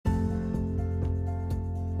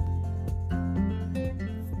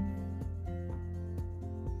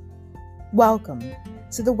Welcome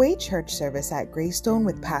to the Way Church service at Greystone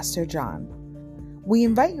with Pastor John. We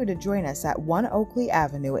invite you to join us at 1 Oakley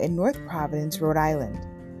Avenue in North Providence, Rhode Island.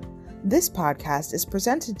 This podcast is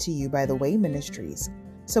presented to you by the Way Ministries,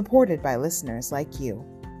 supported by listeners like you.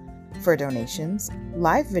 For donations,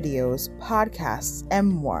 live videos, podcasts, and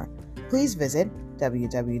more, please visit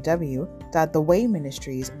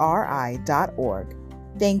www.thewayministriesri.org.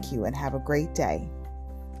 Thank you and have a great day.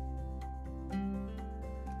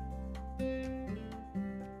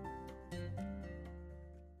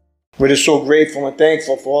 We're just so grateful and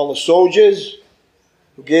thankful for all the soldiers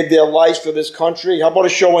who gave their lives for this country. How about a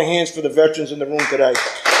show of hands for the veterans in the room today?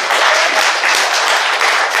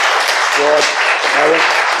 George, Eric.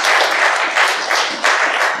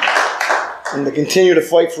 And to continue to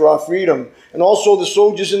fight for our freedom. And also the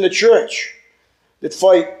soldiers in the church that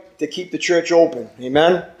fight to keep the church open.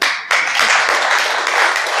 Amen?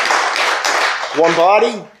 One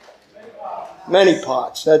body, many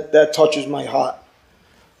parts. That touches my heart.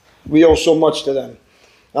 We owe so much to them.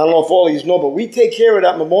 I don't know if all of you know, but we take care of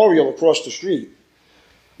that memorial across the street.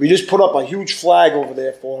 We just put up a huge flag over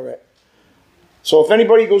there for it. So if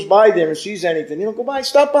anybody goes by there and sees anything, go by,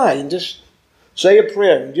 stop by and just say a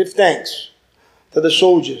prayer and give thanks to the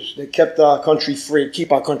soldiers that kept our country free,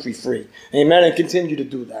 keep our country free. Amen, and continue to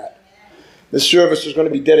do that. This service is going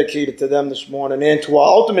to be dedicated to them this morning and to our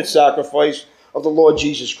ultimate sacrifice of the Lord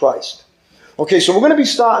Jesus Christ. Okay, so we're going to be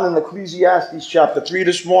starting in Ecclesiastes chapter 3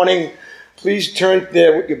 this morning. Please turn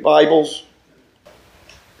there with your Bibles.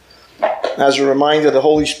 As a reminder, the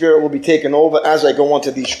Holy Spirit will be taking over as I go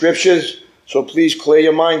into these scriptures. So please clear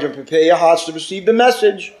your minds and prepare your hearts to receive the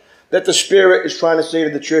message that the Spirit is trying to say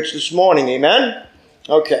to the church this morning. Amen?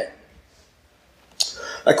 Okay.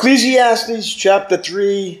 Ecclesiastes chapter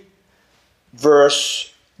 3,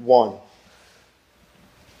 verse 1.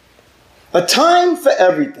 A time for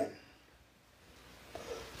everything.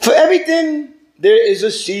 For everything there is a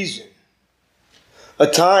season, a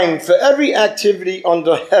time for every activity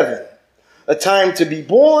under heaven, a time to be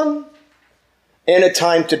born and a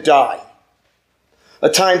time to die, a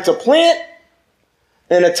time to plant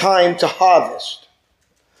and a time to harvest,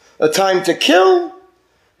 a time to kill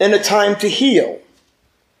and a time to heal,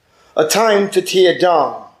 a time to tear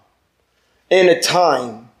down and a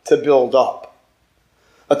time to build up,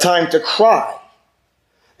 a time to cry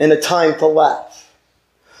and a time to laugh,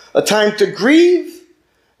 a time to grieve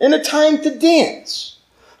and a time to dance,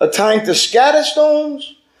 a time to scatter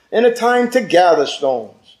stones and a time to gather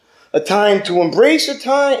stones, a time to embrace a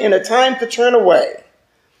time and a time to turn away,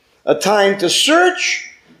 a time to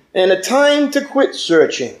search and a time to quit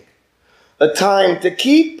searching, a time to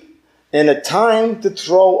keep and a time to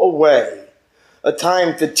throw away, a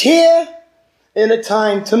time to tear and a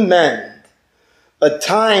time to mend, a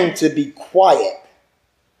time to be quiet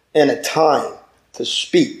and a time to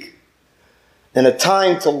speak, and a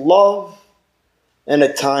time to love and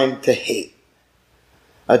a time to hate,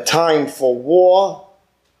 a time for war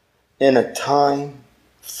and a time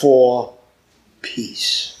for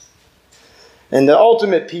peace. And the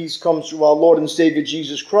ultimate peace comes through our Lord and Savior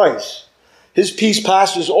Jesus Christ. His peace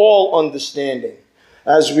passes all understanding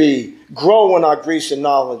as we grow in our grace and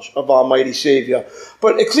knowledge of our mighty Savior.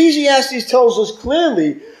 But Ecclesiastes tells us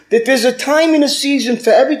clearly that there's a time and a season for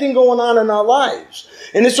everything going on in our lives.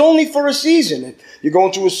 And it's only for a season. If you're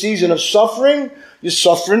going through a season of suffering, you're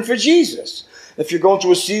suffering for Jesus. If you're going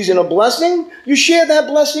through a season of blessing, you share that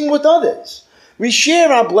blessing with others. We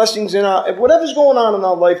share our blessings in whatever's going on in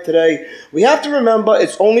our life today. We have to remember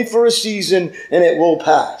it's only for a season and it will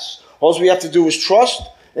pass. All we have to do is trust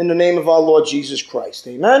in the name of our Lord Jesus Christ.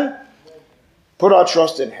 Amen? Put our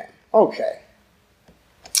trust in Him. Okay.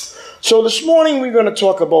 So this morning we're going to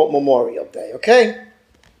talk about Memorial Day, okay?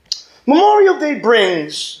 Memorial Day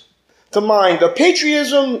brings to mind the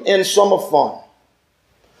patriotism and summer fun.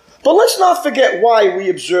 But let's not forget why we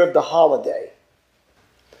observe the holiday.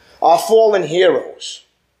 Our fallen heroes.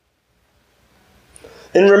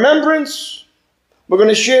 In remembrance, we're going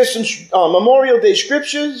to share some Memorial Day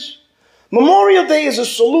scriptures. Memorial Day is a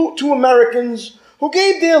salute to Americans who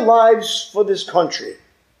gave their lives for this country.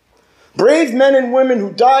 Brave men and women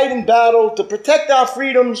who died in battle to protect our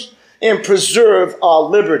freedoms and preserve our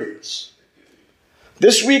liberties.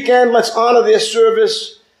 This weekend, let's honor their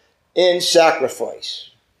service in sacrifice.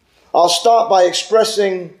 I'll start by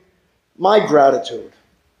expressing my gratitude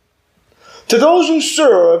to those who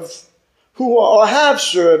serve, who or have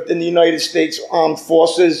served in the United States Armed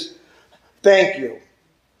Forces. Thank you.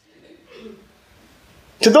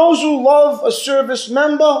 To those who love a service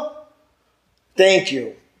member, thank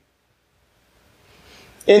you.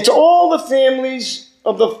 And to all the families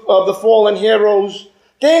of the fallen heroes,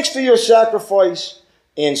 thanks for your sacrifice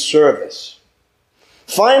and service.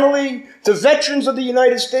 Finally, to veterans of the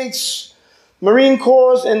United States Marine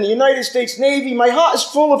Corps and the United States Navy, my heart is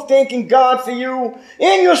full of thanking God for you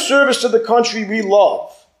and your service to the country we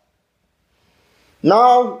love.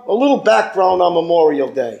 Now, a little background on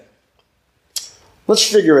Memorial Day. Let's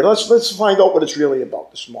figure it. Let's find out what it's really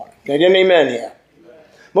about this morning. Can I get an amen here? Amen.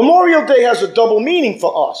 Memorial Day has a double meaning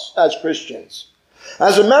for us as Christians.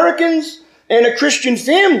 As Americans and a Christian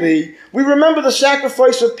family, we remember the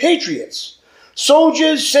sacrifice of patriots,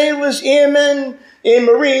 soldiers, sailors, airmen, and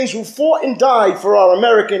Marines who fought and died for our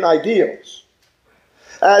American ideals.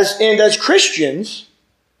 As Christians,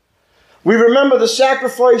 we remember the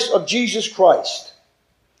sacrifice of Jesus Christ,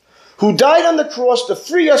 who died on the cross to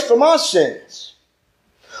free us from our sins.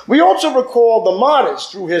 We also recall the martyrs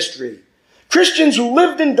through history, Christians who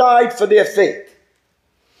lived and died for their faith.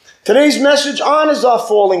 Today's message honors our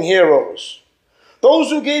fallen heroes,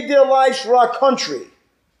 those who gave their lives for our country,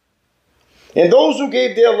 and those who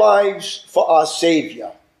gave their lives for our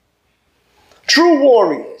Savior. True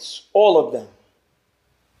warriors, all of them.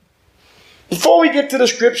 Before we get to the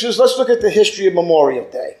scriptures, let's look at the history of Memorial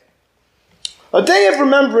Day. A day of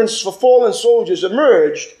remembrance for fallen soldiers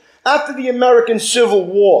emerged after the American Civil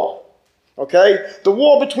War. Okay? The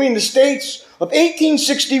war between the states of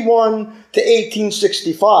 1861 to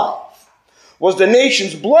 1865 was the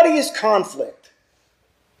nation's bloodiest conflict.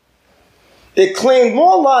 It claimed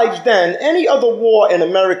more lives than any other war in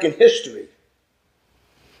American history.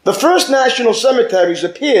 The first national cemeteries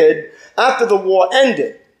appeared after the war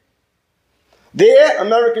ended. There,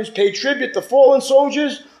 Americans paid tribute to fallen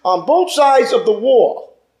soldiers on both sides of the war.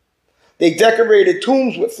 They decorated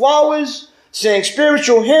tombs with flowers, sang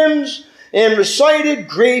spiritual hymns, and recited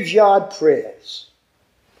graveyard prayers.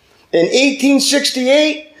 In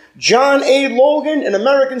 1868, John A. Logan, an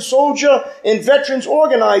American soldier and veterans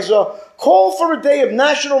organizer, called for a day of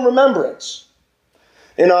national remembrance.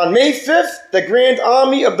 And on May 5th, the Grand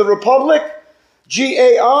Army of the Republic,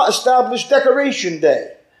 GAR, established Decoration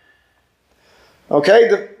Day.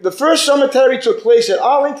 Okay, the first cemetery took place at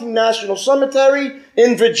Arlington National Cemetery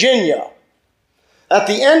in Virginia. At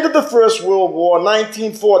the end of the First World War,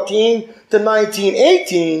 1914 to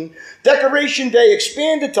 1918, Decoration Day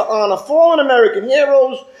expanded to honor fallen American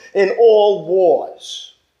heroes in all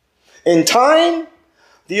wars. In time,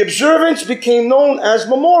 the observance became known as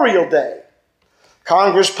Memorial Day.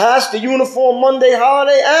 Congress passed the Uniform Monday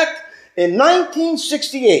Holiday Act in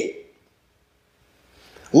 1968.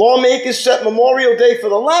 Lawmakers set Memorial Day for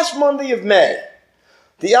the last Monday of May.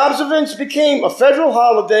 The observance became a federal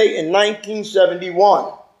holiday in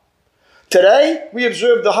 1971. Today, we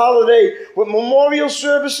observe the holiday with memorial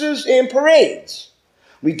services and parades.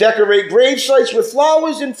 We decorate grave sites with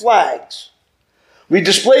flowers and flags. We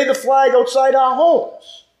display the flag outside our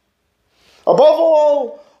homes. Above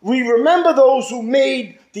all, we remember those who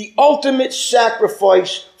made the ultimate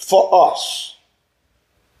sacrifice for us.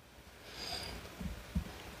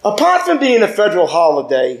 Apart from being a federal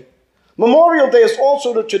holiday, Memorial Day is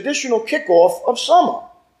also the traditional kickoff of summer.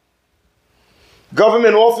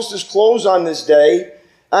 Government offices close on this day,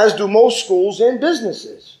 as do most schools and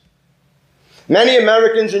businesses. Many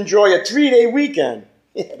Americans enjoy a 3-day weekend.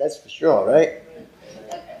 Yeah, that's for sure, right?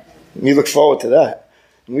 We look forward to that.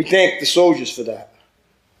 And we thank the soldiers for that.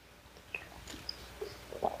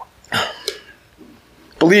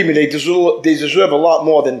 Believe me, they deserve a lot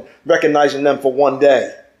more than recognizing them for one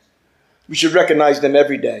day. We should recognize them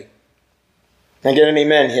every day. Can I get an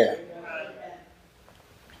amen here?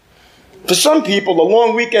 For some people, a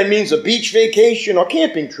long weekend means a beach vacation or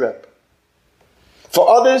camping trip. For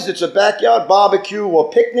others, it's a backyard barbecue or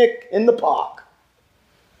picnic in the park.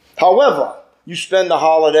 However you spend the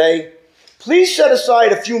holiday, please set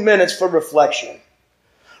aside a few minutes for reflection.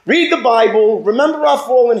 Read the Bible, remember our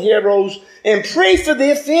fallen heroes, and pray for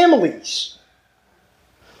their families.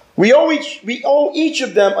 We owe each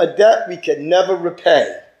of them a debt we can never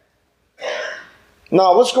repay.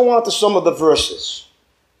 Now, let's go on to some of the verses.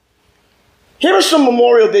 Here are some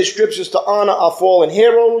Memorial Day scriptures to honor our fallen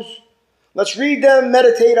heroes. Let's read them,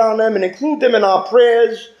 meditate on them, and include them in our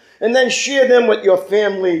prayers, and then share them with your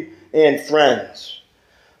family and friends.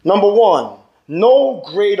 Number 1, no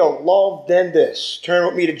greater love than this. Turn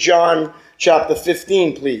with me to John chapter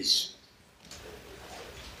 15, please.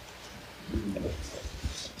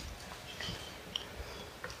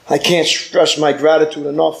 I can't stress my gratitude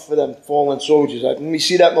enough for them fallen soldiers. When we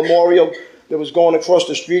see that memorial that was going across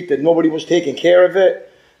the street, that nobody was taking care of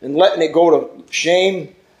it and letting it go to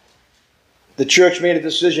shame, the church made a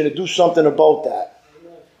decision to do something about that.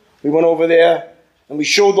 We went over there and we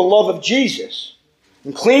showed the love of Jesus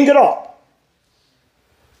and cleaned it up.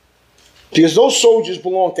 Because those soldiers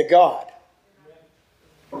belong to God.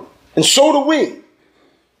 And so do we.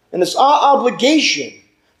 And it's our obligation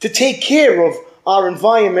to take care of our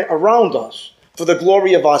environment around us for the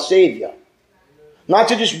glory of our Savior. Not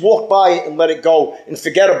to just walk by it and let it go and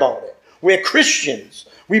forget about it. We're Christians.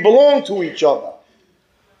 We belong to each other.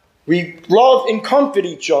 We love and comfort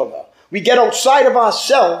each other. We get outside of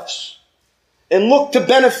ourselves and look to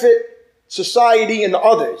benefit society and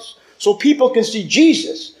others so people can see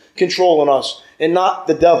Jesus controlling us and not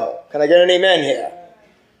the devil. Can I get an amen here?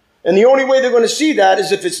 And the only way they're going to see that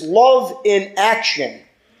is if it's love in action.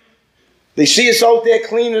 They see us out there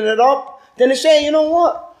cleaning it up, then they say, you know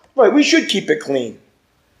what? Right, we should keep it clean.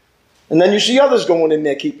 And then you see others going in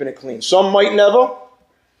there keeping it clean. Some might never,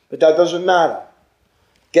 but that doesn't matter.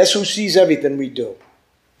 Guess who sees everything we do?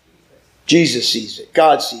 Jesus sees it.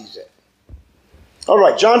 God sees it. All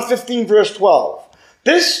right, John 15, verse 12.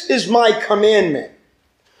 This is my commandment.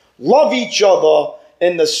 Love each other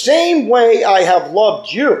in the same way I have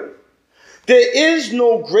loved you. There is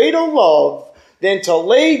no greater love than to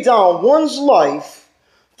lay down one's life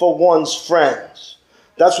for one's friends.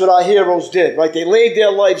 That's what our heroes did, right? They laid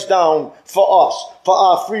their lives down for us, for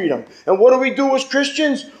our freedom. And what do we do as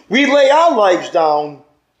Christians? We lay our lives down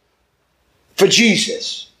for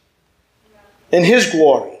Jesus and his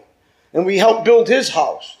glory. And we help build his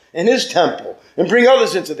house and his temple and bring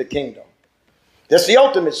others into the kingdom. That's the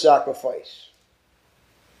ultimate sacrifice.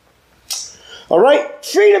 All right?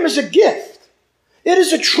 Freedom is a gift. It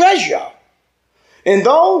is a treasure. And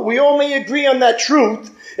though we all may agree on that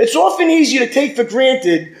truth, it's often easy to take for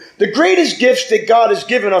granted the greatest gifts that God has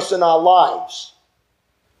given us in our lives.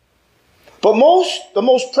 But the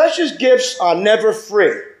most precious gifts are never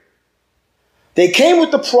free. They came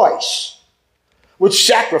with the price, with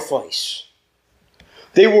sacrifice.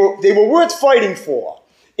 They were worth fighting for,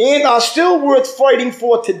 and are still worth fighting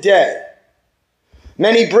for today.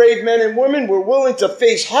 Many brave men and women were willing to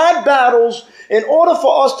face hard battles in order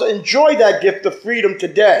for us to enjoy that gift of freedom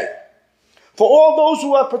today. For all those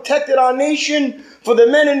who have protected our nation, for the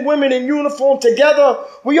men and women in uniform together,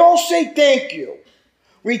 we all say thank you.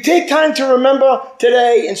 We take time to remember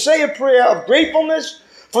today and say a prayer of gratefulness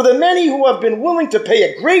for the many who have been willing to pay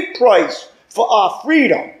a great price for our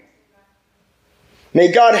freedom.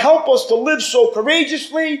 May God help us to live so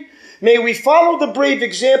courageously. May we follow the brave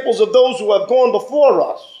examples of those who have gone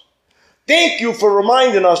before us. Thank you for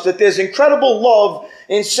reminding us that there's incredible love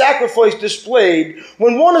and sacrifice displayed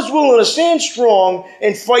when one is willing to stand strong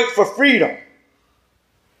and fight for freedom.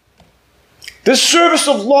 This service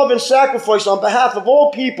of love and sacrifice on behalf of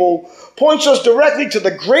all people points us directly to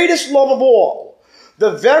the greatest love of all,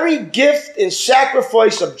 the very gift and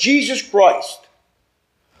sacrifice of Jesus Christ.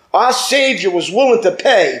 Our Savior was willing to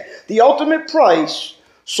pay the ultimate price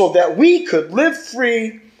so that we could live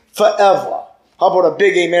free forever. How about a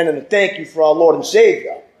big amen and a thank you for our Lord and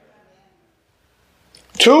Savior?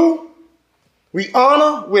 2, we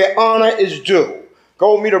honor where honor is due.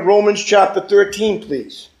 Go with me to Romans chapter 13,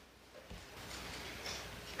 please.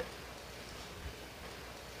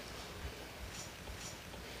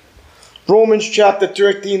 Romans chapter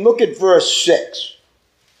 13, look at verse 6.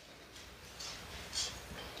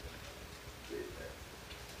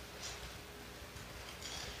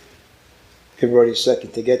 Give everybody a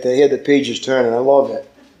second to get there. Here the page is turning. I love it.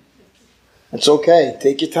 It's okay.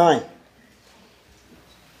 Take your time.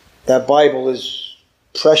 That Bible is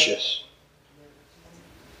precious.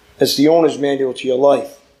 It's the owner's manual to your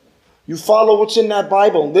life. You follow what's in that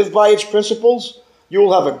Bible and live by its principles, you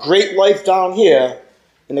will have a great life down here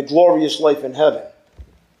and a glorious life in heaven.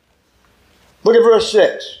 Look at verse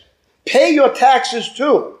 6. Pay your taxes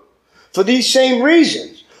too, for these same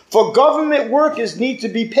reasons. For government workers need to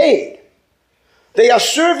be paid. They are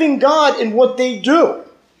serving God in what they do.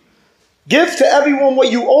 Give to everyone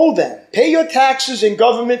what you owe them. Pay your taxes and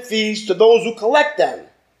government fees to those who collect them.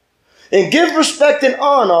 And give respect and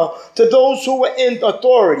honor to those who are in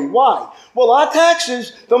authority. Why? Well, our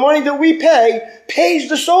taxes, the money that we pay, pays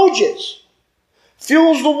the soldiers.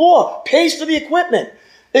 Fuels the war. Pays for the equipment.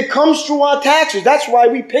 It comes through our taxes. That's why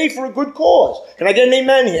we pay for a good cause. Can I get an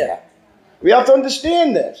amen here? We have to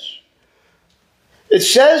understand this. It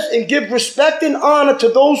says, and give respect and honor to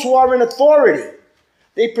those who are in authority.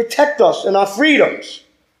 They protect us and our freedoms.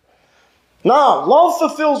 Now, love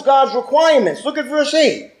fulfills God's requirements. Look at verse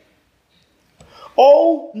 8.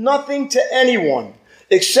 Owe nothing to anyone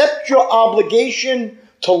except your obligation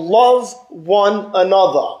to love one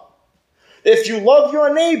another. If you love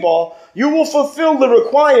your neighbor, you will fulfill the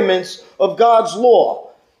requirements of God's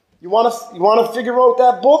law. You want to figure out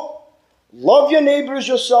that book? Love your neighbor as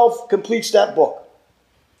yourself completes that book.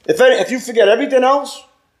 If you forget everything else,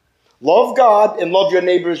 Love God and love your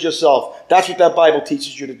neighbor as yourself. That's what that Bible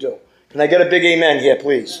teaches you to do. Can I get a big amen here,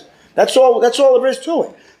 please? That's all there is to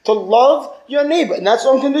it. To love your neighbor. And that's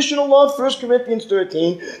unconditional love, 1 Corinthians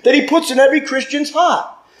 13, that he puts in every Christian's heart.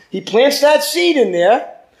 He plants that seed in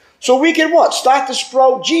there so we can what? Start to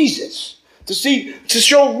sprout Jesus. To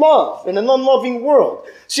show love in an unloving world.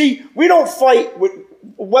 See, we don't fight with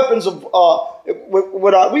weapons of,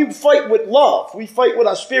 we fight with love. We fight with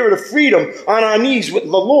our spirit of freedom on our knees with the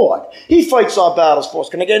Lord. He fights our battles for us.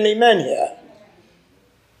 Can I get an amen here?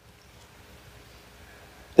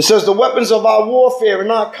 It says the weapons of our warfare are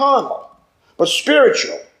not carnal, but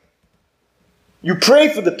spiritual. You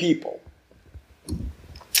pray for the people.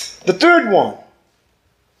 The third one,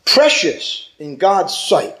 precious in God's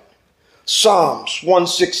sight. Psalms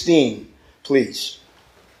 116, please.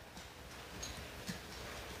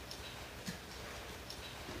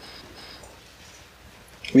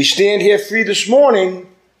 We stand here free this morning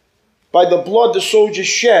by the blood the soldiers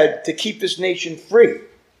shed to keep this nation free.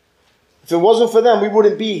 If it wasn't for them, we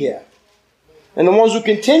wouldn't be here. And the ones who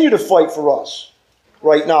continue to fight for us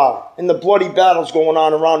right now in the bloody battles going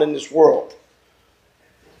on around in this world.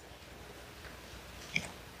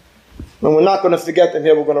 And we're not going to forget them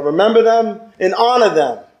here. We're going to remember them and honor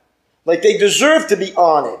them like they deserve to be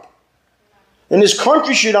honored. And this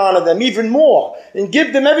country should honor them even more and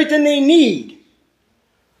give them everything they need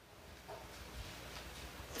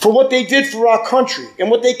for what they did for our country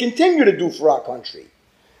and what they continue to do for our country.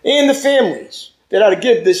 And the families that had to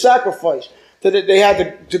give their sacrifice, that they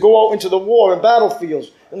had to go out into the war and battlefields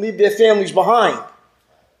and leave their families behind.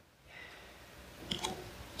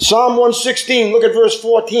 Psalm 116, look at verse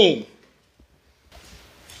 14.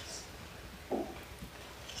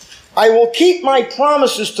 I will keep my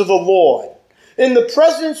promises to the Lord in the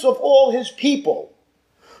presence of all his people.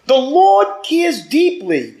 The Lord cares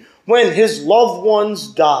deeply when his loved ones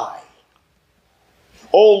die.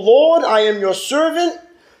 O Lord, I am your servant.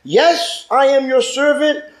 Yes, I am your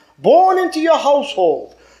servant, born into your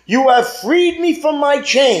household. You have freed me from my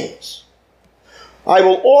chains. I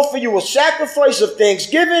will offer you a sacrifice of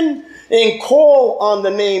thanksgiving and call on the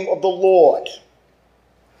name of the Lord.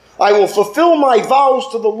 I will fulfill my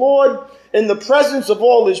vows to the Lord in the presence of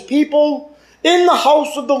all his people, in the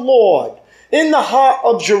house of the Lord, in the heart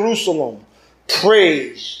of Jerusalem.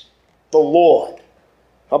 Praise the Lord.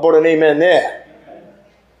 How about an amen there?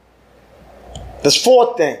 This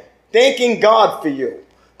fourth thing, thanking God for you.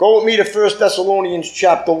 Go with me to 1 Thessalonians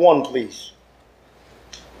chapter 1, please.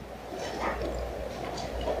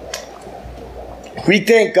 We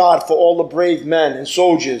thank God for all the brave men and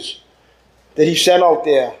soldiers that he sent out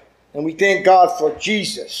there. And we thank God for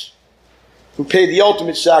Jesus, who paid the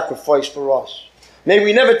ultimate sacrifice for us. May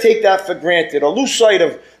we never take that for granted or lose sight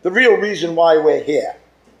of the real reason why we're here.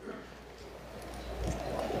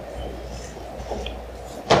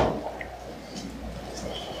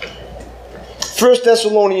 First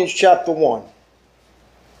Thessalonians chapter 1.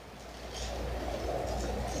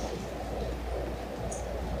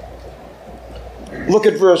 Look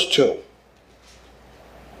at verse 2.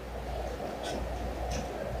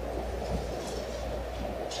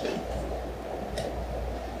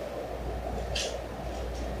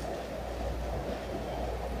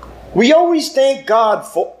 We always thank God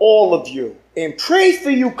for all of you and pray for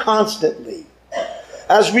you constantly.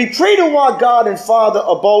 As we pray to our God and Father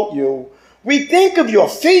about you, we think of your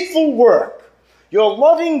faithful work, your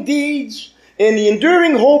loving deeds, and the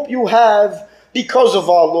enduring hope you have because of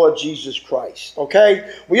our Lord Jesus Christ. Okay?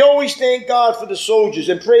 We always thank God for the soldiers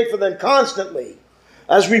and pray for them constantly.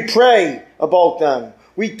 As we pray about them,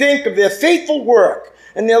 we think of their faithful work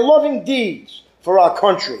and their loving deeds for our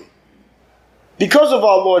country because of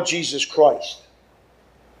our Lord Jesus Christ.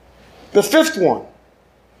 The fifth one,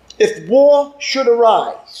 if war should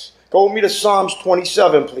arise, go with me to Psalms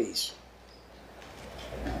 27, please.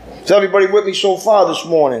 Is everybody with me so far this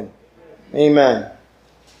morning? Amen.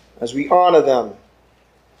 As we honor them,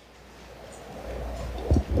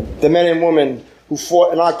 the men and women who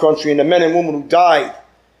fought in our country and the men and women who died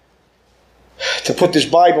to put this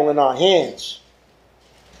Bible in our hands.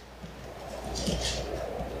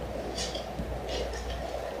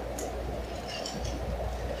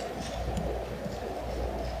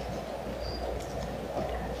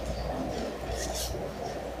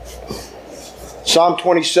 Psalm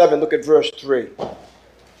 27, look at verse 3.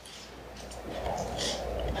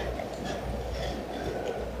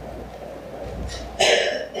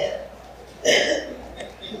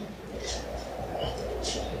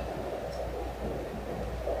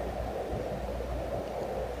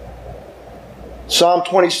 Psalm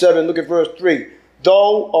 27, look at verse 3.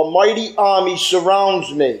 Though a mighty army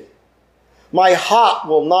surrounds me, my heart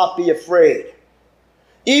will not be afraid.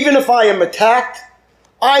 Even if I am attacked,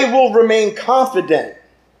 I will remain confident.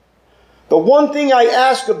 The one thing I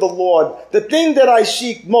ask of the Lord, the thing that I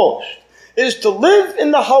seek most, is to live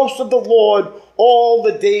in the house of the Lord all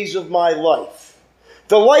the days of my life,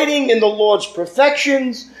 delighting in the Lord's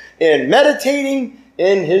perfections and meditating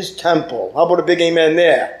in his temple. How about a big amen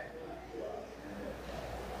there?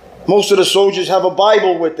 Most of the soldiers have a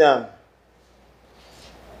Bible with them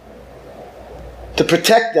to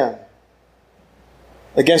protect them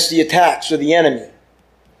against the attacks of the enemy.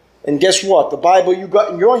 And guess what? The Bible you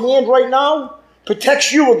got in your hand right now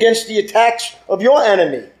protects you against the attacks of your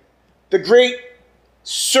enemy, the great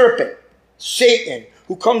serpent, Satan,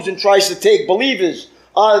 who comes and tries to take believers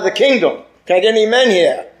out of the kingdom. Can I get an amen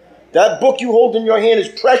here? That book you hold in your hand is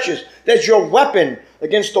precious. That's your weapon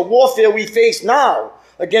against the warfare we face now,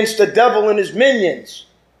 against the devil and his minions,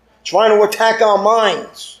 trying to attack our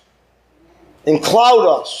minds and cloud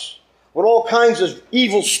us with all kinds of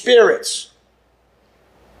evil spirits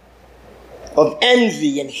of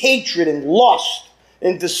envy and hatred and lust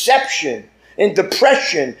and deception and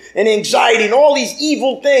depression and anxiety and all these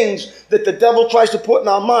evil things that the devil tries to put in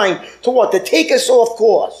our mind to what? To take us off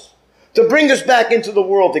course, to bring us back into the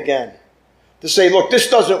world again, to say, look, this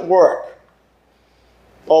doesn't work.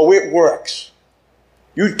 Oh, it works.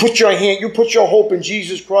 You put your hope in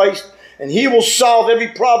Jesus Christ, and he will solve every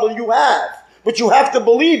problem you have. But you have to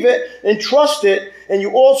believe it and trust it, and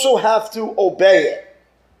you also have to obey it.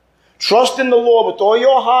 Trust in the Lord with all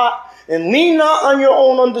your heart, and lean not on your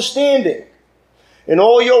own understanding. In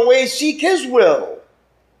all your ways seek his will,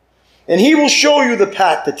 and he will show you the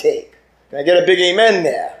path to take. Can I get a big amen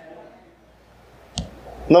there?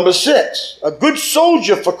 Number 6, a good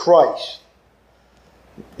soldier for Christ.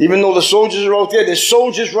 Even though the soldiers are out there, there's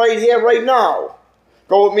soldiers right here, right now.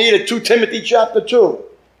 Go with me to 2 Timothy chapter 2.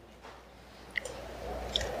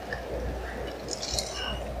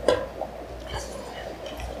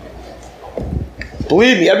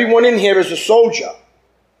 Believe me, everyone in here is a soldier.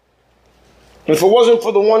 And if it wasn't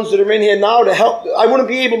for the ones that are in here now to help, I wouldn't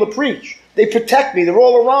be able to preach. They protect me. They're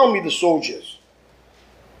all around me, the soldiers,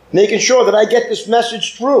 making sure that I get this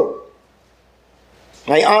message through.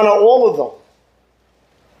 I honor all of them.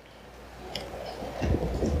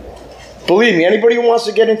 Believe me, anybody who wants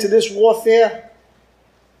to get into this warfare,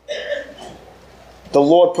 the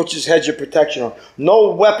Lord puts his hedge of protection on.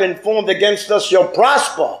 No weapon formed against us shall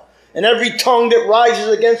prosper. And every tongue that rises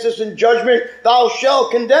against us in judgment, thou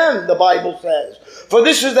shalt condemn, the Bible says. For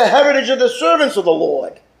this is the heritage of the servants of the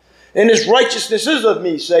Lord, and his righteousness is of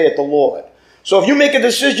me, saith the Lord. So if you make a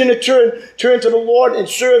decision to turn to the Lord and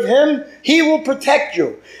serve him, he will protect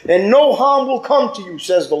you, and no harm will come to you,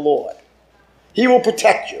 says the Lord. He will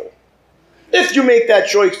protect you if you make that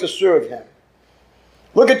choice to serve him.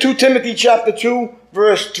 Look at 2 Timothy chapter 2,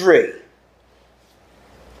 verse 3.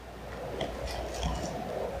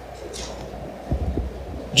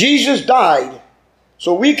 Jesus died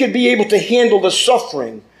so we could be able to handle the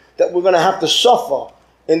suffering that we're going to have to suffer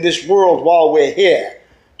in this world while we're here.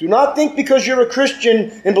 Do not think because you're a Christian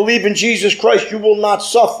and believe in Jesus Christ, you will not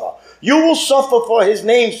suffer. You will suffer for his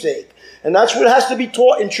name's sake. And that's what has to be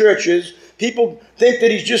taught in churches. People think that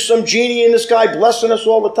he's just some genie in the sky blessing us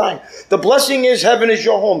all the time. The blessing is heaven is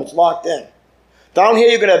your home. It's locked in. Down here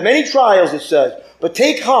you're going to have many trials, it says. But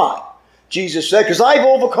take heart, Jesus said, because I've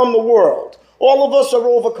overcome the world. All of us are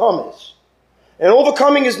overcomers. And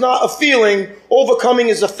overcoming is not a feeling. Overcoming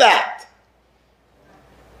is a fact.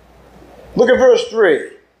 Look at verse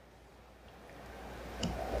 3.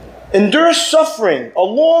 Endure suffering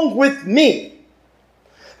along with me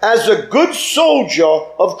as a good soldier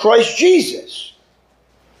of Christ Jesus.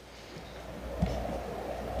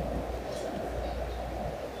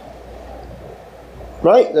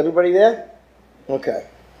 Right? Is everybody there? Okay.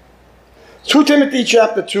 2 Timothy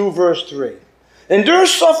chapter 2, verse 3. Endure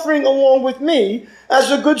suffering along with me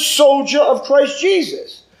as a good soldier of Christ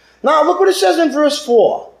Jesus. Now look what it says in verse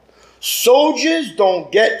 4. Soldiers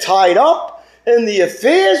don't get tied up in the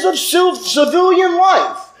affairs of civilian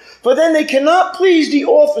life, for then they cannot please the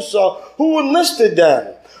officer who enlisted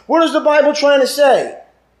them. What is the Bible trying to say?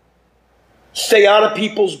 Stay out of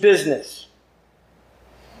people's business.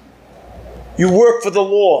 You work for the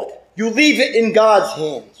Lord. You leave it in God's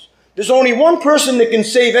hands. There's only one person that can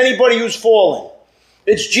save anybody who's fallen.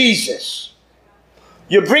 It's Jesus.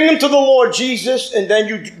 You bring them to the Lord Jesus, and then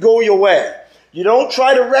you go your way. You don't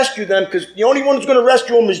try to rescue them, because the only one who's going to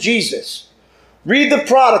rescue them is Jesus. Read the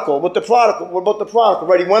prodigal. What about the prodigal?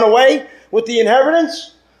 Right? He went away with the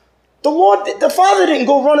inheritance. The father didn't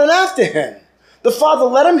go running after him. The father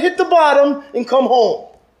let him hit the bottom and come home.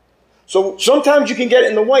 So sometimes you can get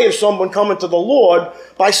in the way of someone coming to the Lord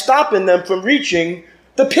by stopping them from reaching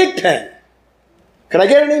the pig pen. Can I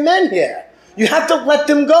get an amen here? You have to let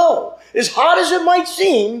them go. As hard as it might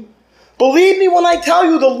seem, believe me when I tell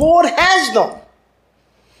you the Lord has them.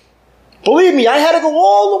 Believe me, I had to go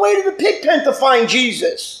all the way to the pig pen to find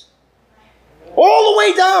Jesus. All the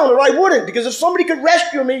way down, or I wouldn't, because if somebody could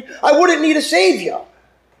rescue me, I wouldn't need a Savior.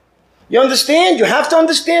 You understand? You have to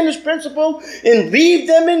understand this principle and leave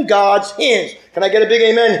them in God's hands. Can I get a big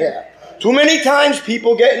amen here? Too many times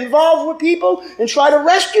people get involved with people and try to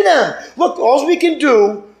rescue them. Look, all we can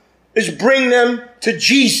do is bring them to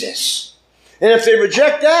Jesus. And if they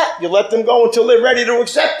reject that, you let them go until they're ready to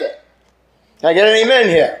accept it. Can I get an amen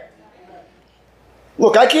here?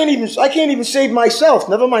 Look, I can't even save myself,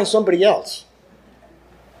 never mind somebody else.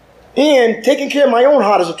 And taking care of my own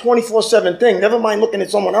heart is a 24/7 thing, never mind looking at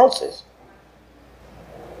someone else's.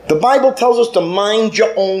 The Bible tells us to mind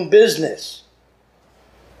your own business.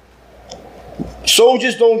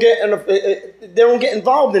 Soldiers don't get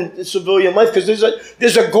involved in civilian life because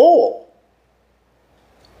there's a goal.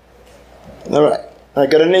 All right, I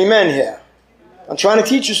got an amen here. I'm trying to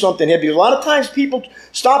teach you something here because a lot of times people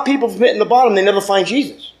stop people from hitting the bottom. They never find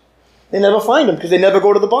Jesus. They never find him because they never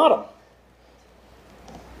go to the bottom.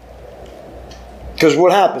 Because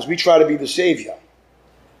what happens? We try to be the Savior.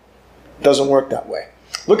 It doesn't work that way.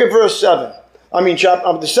 Look at verse 7.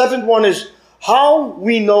 The seventh one is how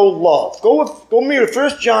we know love. Go with me to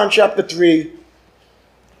 1 John chapter 3.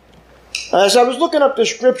 As I was looking up the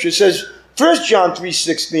scripture, it says 1 John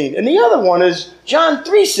 3:16. And the other one is John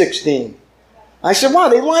 3:16. I said, wow,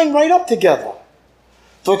 they line right up together.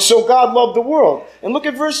 So God loved the world. And look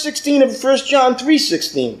at verse 16 of 1 John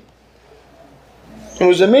 3:16. It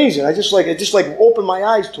was amazing. It just opened my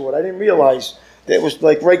eyes to it. I didn't realize that it was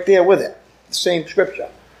like right there with it. The same scripture.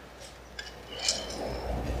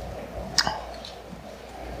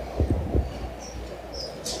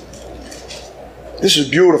 This is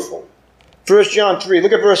beautiful. 1 John 3.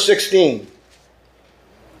 Look at verse 16.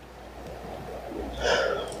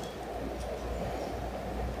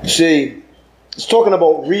 See, it's talking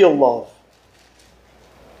about real love.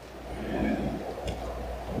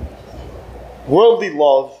 Worldly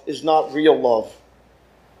love is not real love.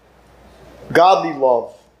 Godly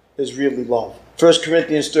love is really love. 1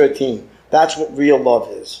 Corinthians 13. That's what real love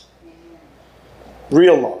is.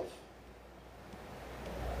 Real love.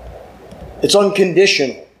 It's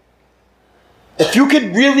unconditional. If you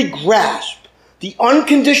could really grasp the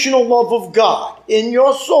unconditional love of God in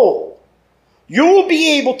your soul, you will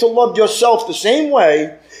be able to love yourself the same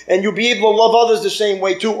way, and you'll be able to love others the same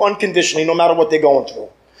way too, unconditionally, no matter what they're going through.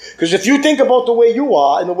 Because if you think about the way you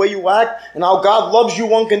are and the way you act and how God loves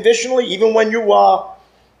you unconditionally, even when you are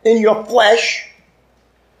in your flesh,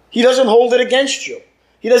 he doesn't hold it against you.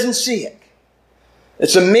 He doesn't see it.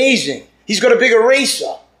 It's amazing. He's got a big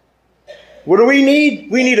eraser. What do we need?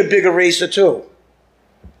 We need a big eraser too.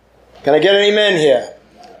 Can I get an amen here?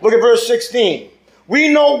 Look at verse 16. We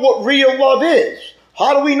know what real love is.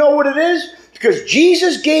 How do we know what it is? Because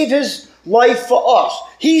Jesus gave his life for us.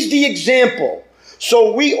 He's the example.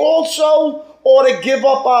 So we also ought to give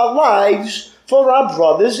up our lives for our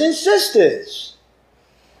brothers and sisters.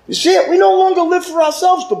 You see it? We no longer live for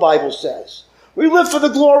ourselves, the Bible says. We live for the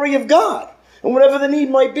glory of God and whatever the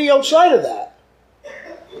need might be outside of that.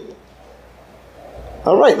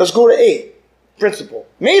 All right, let's go to 8. Principle.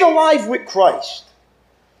 Made alive with Christ.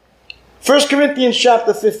 1 Corinthians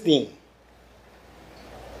chapter 15.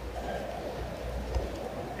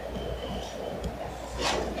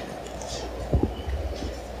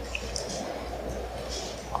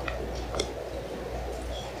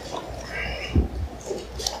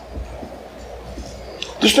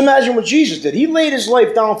 Just imagine what Jesus did. He laid his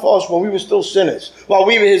life down for us while we were still sinners, while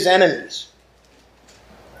we were his enemies.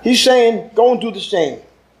 He's saying, go and do the same.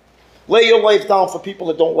 Lay your life down for people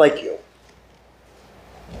that don't like you.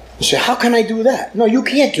 You say, how can I do that? No, you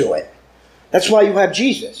can't do it. That's why you have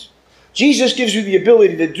Jesus. Jesus gives you the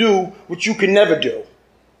ability to do what you can never do.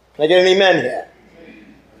 Can I get an amen here?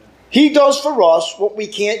 He does for us what we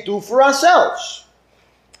can't do for ourselves.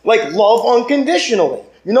 Like love unconditionally.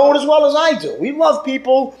 You know it as well as I do. We love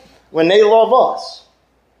people when they love us.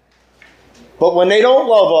 But when they don't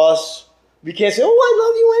love us, we can't say, oh, I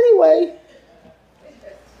love you anyway.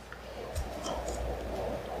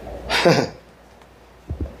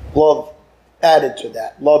 Love added to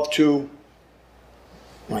that. Love to,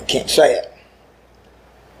 I can't say it.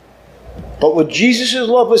 But with Jesus'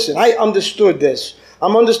 love, listen, I understood this.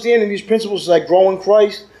 I'm understanding these principles as I grow in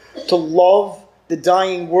Christ to love the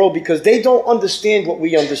dying world because they don't understand what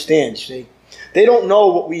we understand, see. They don't know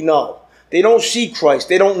what we know. They don't see Christ.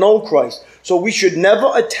 They don't know Christ. So we should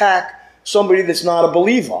never attack somebody that's not a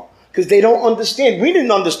believer because they don't understand. We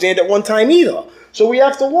didn't understand at one time either. So we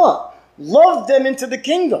have to what? Love them into the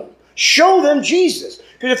kingdom. Show them Jesus.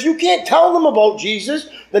 Because if you can't tell them about Jesus,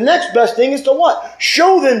 the next best thing is to what?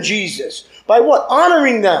 Show them Jesus. By what?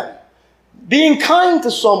 Honoring them. Being kind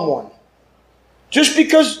to someone. Just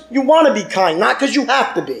because you want to be kind, not because you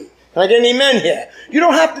have to be. Can I get an amen here? You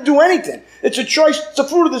don't have to do anything. It's a choice. It's a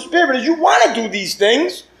fruit of the Spirit. Is you want to do these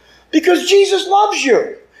things because Jesus loves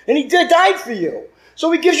you. And He died for you.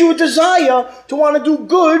 So He gives you a desire to want to do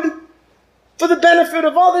good for the benefit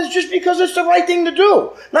of others just because it's the right thing to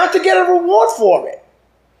do. Not to get a reward for it.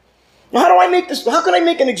 Now, how do I make this? How can I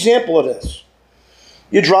make an example of this?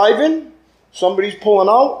 You're driving, somebody's pulling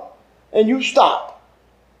out, and you stop.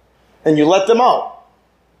 And you let them out.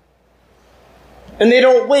 And they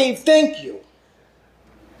don't wave thank you.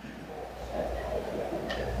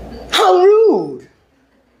 How rude.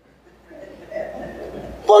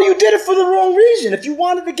 Well, you did it for the wrong reason. If you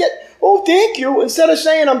wanted to get, oh, thank you, instead of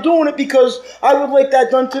saying I'm doing it because I would like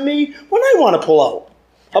that done to me when I want to pull out.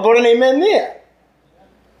 How about an amen there?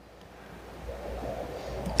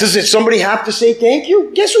 Does somebody have to say thank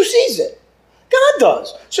you? Guess who sees it? God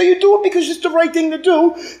does. So you do it because it's the right thing to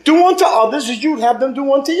do. Do unto others as you'd have them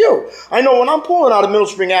do unto you. I know when I'm pulling out of Middle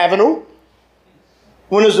Spring Avenue,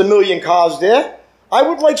 when there's a million cars there, I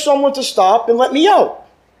would like someone to stop and let me out.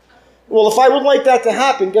 Well, if I would like that to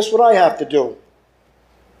happen, guess what I have to do?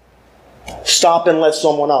 Stop and let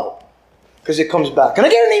someone out. Because it comes back. Can I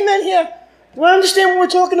get an amen here? Do I understand what we're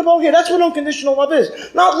talking about here? That's what unconditional love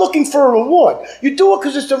is. Not looking for a reward. You do it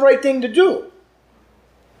because it's the right thing to do.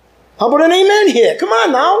 How about an amen here? Come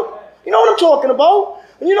on now. You know what I'm talking about.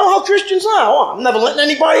 And you know how Christians are. Oh, I'm never letting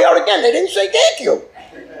anybody out again. They didn't say thank you.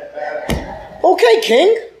 Okay,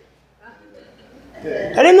 king.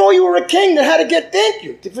 I didn't know you were a king that had to get thank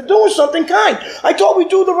you for doing something kind. I thought we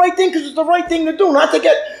do the right thing because it's the right thing to do, not to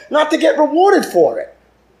get rewarded for it.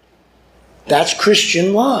 That's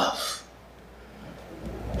Christian love.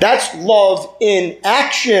 That's love in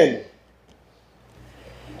action.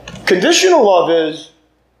 Conditional love is,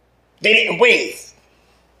 they didn't wave.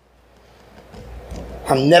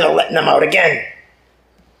 I'm never letting them out again.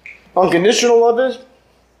 Unconditional love is,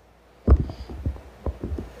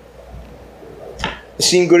 it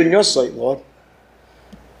seemed good in your sight, Lord.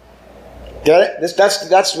 Get it? That's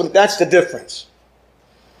the difference.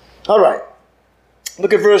 All right.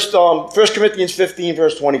 Look at 1 Corinthians 15,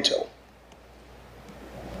 verse 22.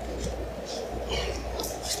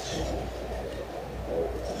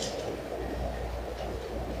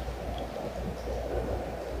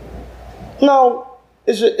 Now,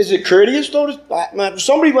 is it courteous though? If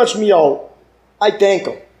somebody lets me out, I thank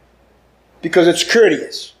them because it's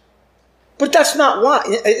courteous. But that's not why.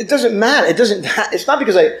 It doesn't matter. It's not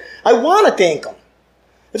because I want to thank them.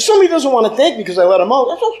 If somebody doesn't want to thank me because I let them out,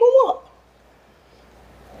 that's also what?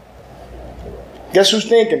 Guess who's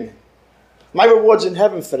thanking me? My reward's in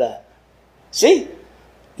heaven for that. See?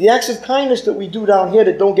 The acts of kindness that we do down here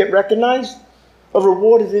that don't get recognized are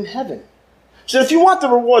rewarded in heaven. So if you want the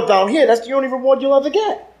reward down here, that's the only reward you'll ever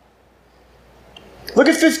get. Look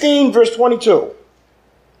at 15, verse 22.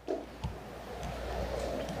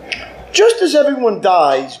 Just as everyone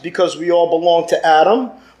dies because we all belong to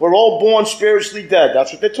Adam, we're all born spiritually dead.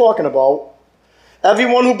 That's what they're talking about.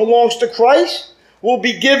 Everyone who belongs to Christ will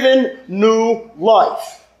be given new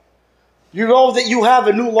life. You know that you have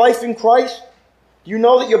a new life in Christ? You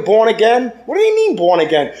know that you're born again? What do you mean born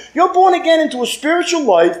again? You're born again into a spiritual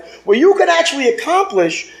life where you can actually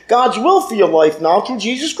accomplish God's will for your life now through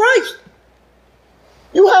Jesus Christ.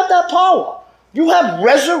 You have that power. You have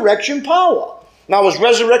resurrection power. Now, is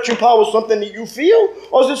resurrection power something that you feel,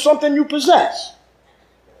 or is it something you possess?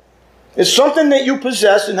 It's something that you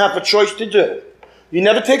possess and have a choice to do. He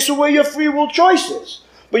never takes away your free will choices.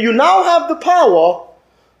 But you now have the power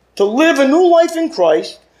to live a new life in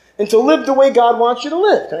Christ and to live the way God wants you to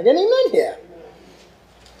live. Can I get an amen here?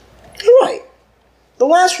 All right. The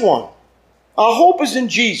last one. Our hope is in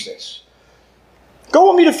Jesus.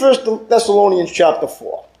 Go with me to 1 Thessalonians chapter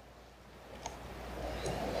 4.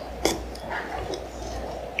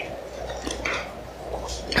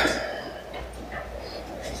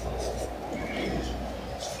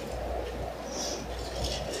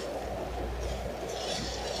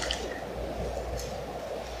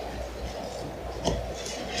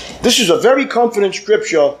 This is a very confident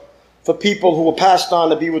scripture for people who were passed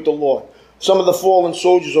on to be with the Lord. Some of the fallen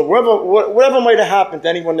soldiers or whatever might have happened to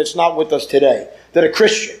anyone that's not with us today, that are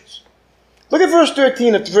Christians. Look at verse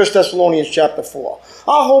 13 of 1 Thessalonians chapter 4.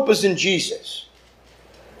 Our hope is in Jesus.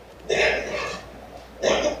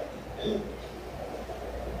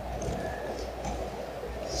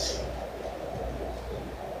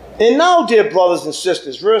 And now, dear brothers and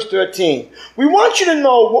sisters, verse 13, we want you to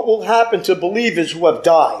know what will happen to believers who have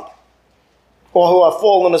died or who have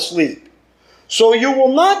fallen asleep. So you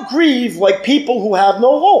will not grieve like people who have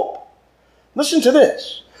no hope. Listen to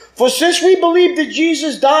this. For since we believe that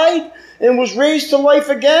Jesus died and was raised to life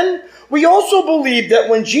again, we also believe that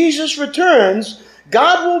when Jesus returns,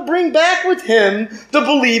 God will bring back with him the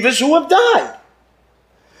believers who have died.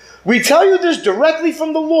 We tell you this directly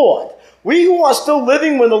from the Lord. We who are still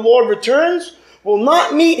living when the Lord returns will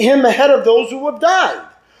not meet him ahead of those who have died.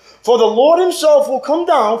 For the Lord himself will come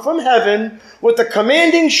down from heaven with a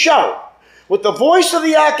commanding shout, with the voice of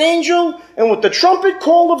the archangel, and with the trumpet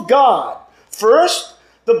call of God. First,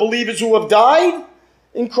 the believers who have died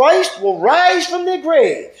in Christ will rise from their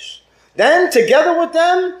graves. Then, together with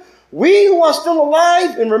them, we who are still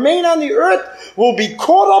alive and remain on the earth will be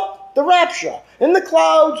caught up the rapture in the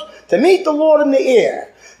clouds to meet the Lord in the air.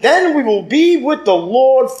 Then we will be with the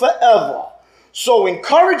Lord forever. So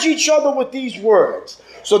encourage each other with these words,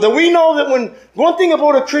 so that we know that one thing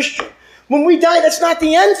about a Christian, when we die, that's not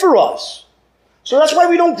the end for us. So that's why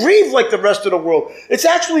we don't grieve like the rest of the world. It's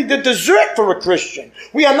actually the dessert for a Christian.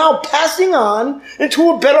 We are now passing on into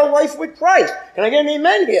a better life with Christ. Can I get an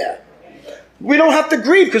amen here? We don't have to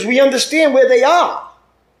grieve because we understand where they are.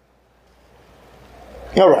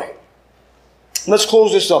 All right. Let's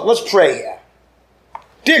close this up. Let's pray here.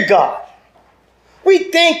 Dear God,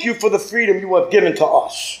 we thank you for the freedom you have given to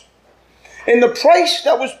us and the price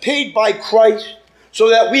that was paid by Christ so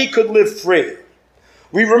that we could live free.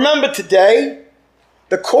 We remember today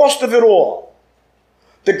the cost of it all,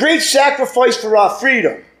 the great sacrifice for our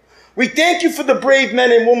freedom. We thank you for the brave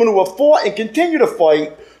men and women who have fought and continue to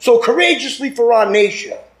fight so courageously for our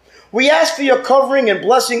nation. We ask for your covering and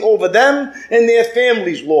blessing over them and their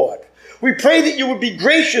families, Lord. We pray that you would be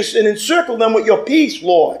gracious and encircle them with your peace,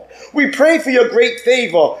 Lord. We pray for your great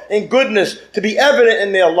favor and goodness to be evident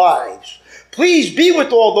in their lives. Please be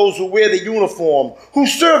with all those who wear the uniform, who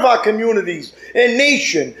serve our communities and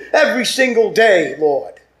nation every single day,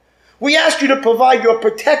 Lord. We ask you to provide your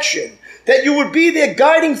protection, that you would be their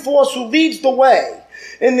guiding force who leads the way,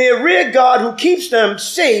 and their rear guard who keeps them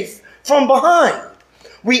safe from behind.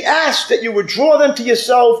 We ask that you would draw them to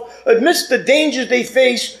yourself amidst the dangers they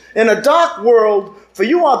face in a dark world, for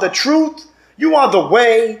you are the truth, you are the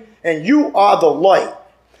way, and you are the light.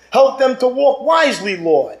 Help them to walk wisely,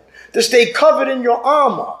 Lord, to stay covered in your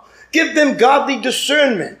armor. Give them godly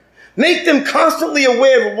discernment. Make them constantly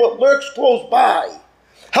aware of what lurks close by.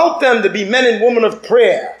 Help them to be men and women of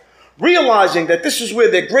prayer, realizing that this is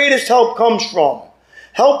where their greatest help comes from.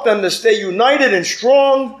 Help them to stay united and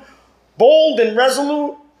strong, bold and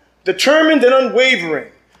resolute, determined and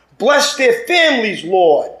unwavering. Bless their families,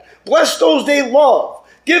 Lord. Bless those they love.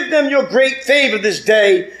 Give them your great favor this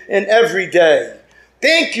day and every day.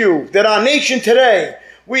 Thank you that our nation today,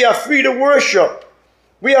 we are free to worship.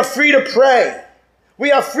 We are free to pray.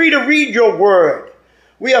 We are free to read your word.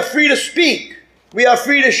 We are free to speak. We are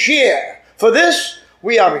free to share. For this,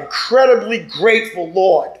 we are incredibly grateful,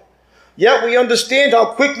 Lord. Yet we understand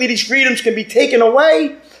how quickly these freedoms can be taken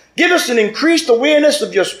away. Give us an increased awareness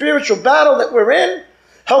of your spiritual battle that we're in.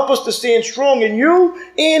 Help us to stand strong in you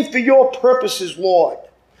and for your purposes, Lord.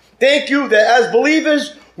 Thank you that as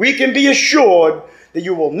believers, we can be assured that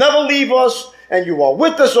you will never leave us and you are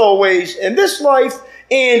with us always in this life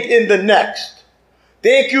and in the next.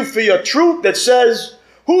 Thank you for your truth that says,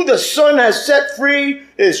 who the Son has set free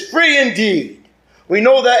is free indeed. We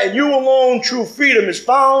know that in you alone true freedom is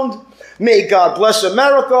found. May God bless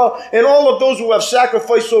America and all of those who have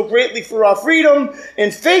sacrificed so greatly for our freedom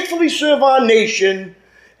and faithfully serve our nation.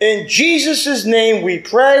 In Jesus' name we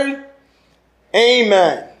pray.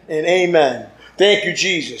 Amen and amen. Thank you,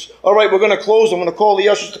 Jesus. All right, we're going to close. I'm going to call the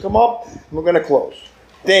ushers to come up, and we're going to close.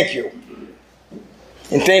 Thank you.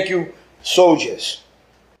 And thank you, soldiers.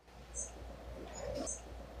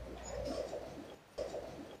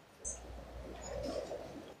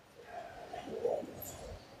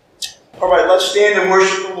 All right, let's stand and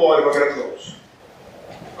worship the Lord, and we're going to close.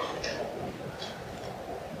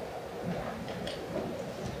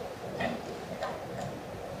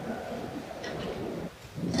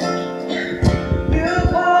 You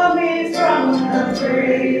call me from the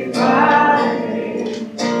grave valley.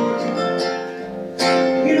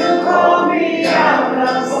 You call me out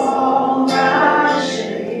of all my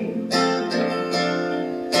shame.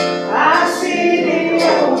 I see the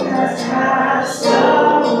old has passed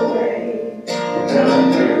away. The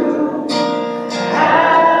new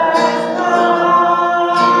has come.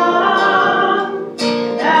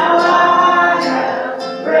 Now I have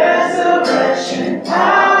resurrected. resurrection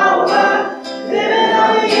power, living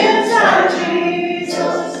on the inside,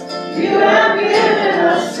 Jesus. You have given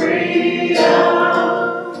us freedom.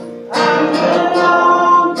 I'm no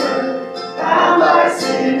longer bound by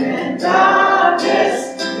sin and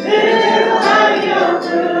darkness, living in the light of your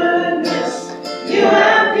goodness. You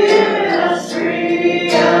have given us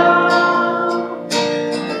freedom.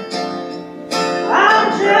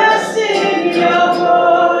 I'm dressed in your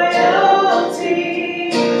royalty.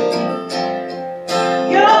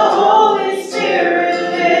 Your Holy Spirit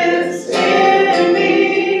lives in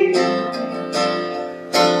me.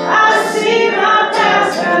 I see my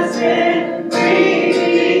past has been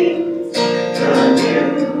redeemed. The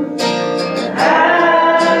new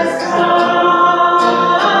has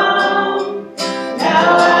come. Now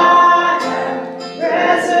I have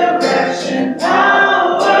resurrection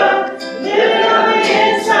power, living on the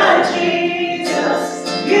inside, Jesus.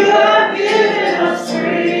 You have given us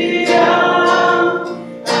freedom.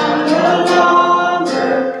 I'm no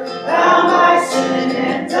longer bound by sin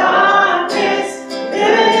and darkness,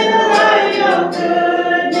 living in the light of your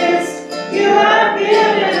goodness. You have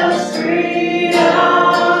given us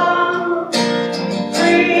freedom.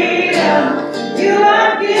 Freedom. You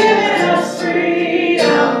have given us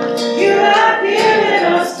freedom. You have given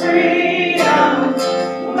us freedom.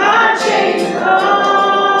 My chains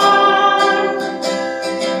gone.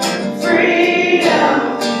 Freedom.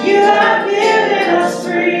 You have given us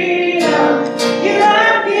freedom. You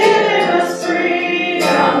have given us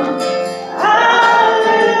freedom.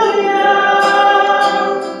 Hallelujah.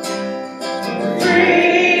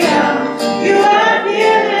 Freedom. You have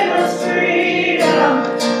given us freedom.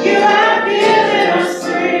 You have given us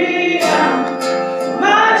freedom.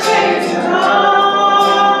 My chains are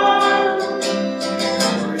gone.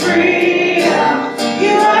 Freedom.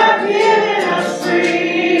 You have given us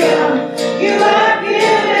freedom. You have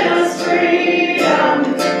given us freedom.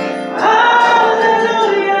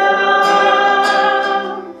 Hallelujah.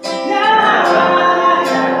 Now I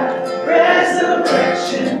have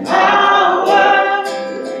resurrection power,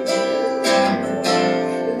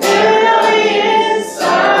 living on the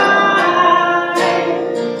inside.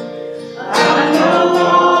 I'm no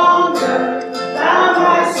longer bound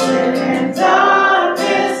by sin and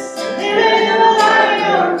darkness, living in the light of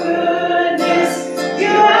your goodness. You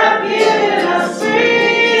have given us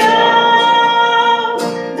freedom.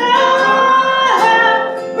 Now I have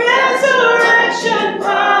resurrection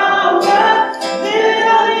power, living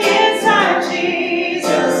on the inside,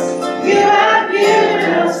 Jesus. You have given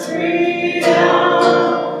us freedom.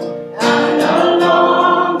 I'm no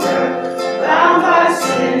longer bound by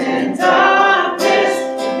sin and darkness,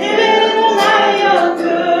 living in the light of your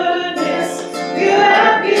goodness. You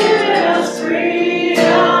have given us freedom.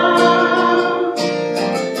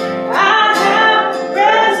 I have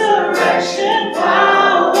resurrection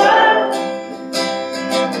power,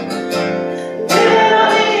 living on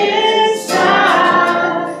the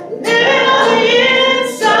inside, living on the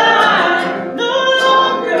inside. No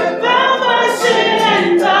longer bound by sin and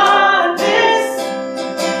darkness.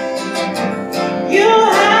 You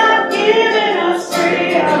have given us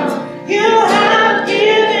freedom. You have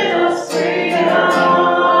given us freedom.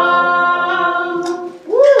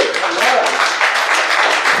 Woo!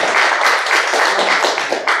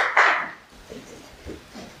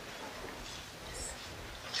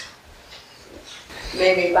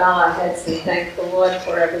 May we bow our heads and thank the Lord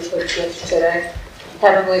for every good gift today.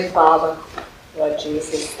 Heavenly Father, Lord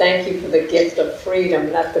Jesus, thank you for the gift of freedom,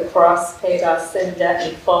 that the cross paid our sin debt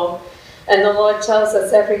in full. And the Lord tells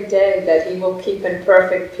us every day that he will keep in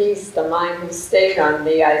perfect peace the mind who stayed on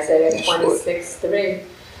thee, Isaiah 26:3.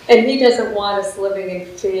 And he doesn't want us living in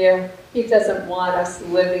fear. He doesn't want us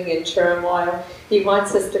living in turmoil. He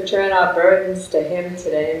wants us to turn our burdens to him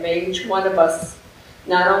today. And may each one of us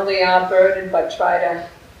not only our burden, but try to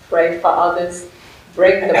pray for others,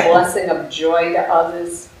 bring the blessing of joy to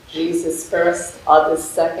others, Jesus first, others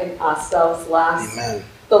second, ourselves last. Amen.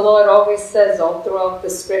 The Lord always says all throughout the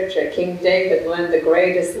scripture, King David learned the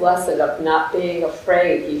greatest lesson of not being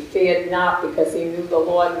afraid. He feared not because he knew the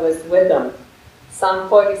Lord was with him. Psalm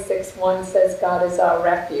 46:1 says, God is our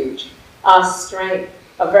refuge, our strength,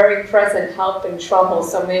 a very present help in trouble.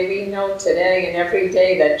 So may we know today and every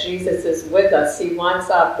day that Jesus is with us. He wants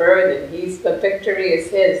our burden. The victory is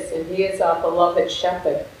his, and he is our beloved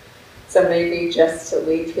shepherd. So may we just to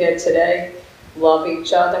leave here today, love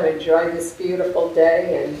each other, enjoy this beautiful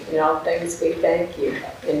day, and in all things we thank you.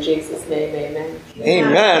 In Jesus' name, amen.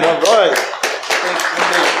 Amen. All right.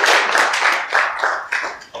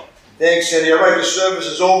 Thanks, Cindy. All right, the service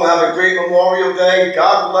is over. Have a great Memorial Day.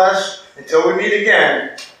 God bless. Until we meet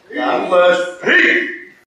again. God bless. Peace.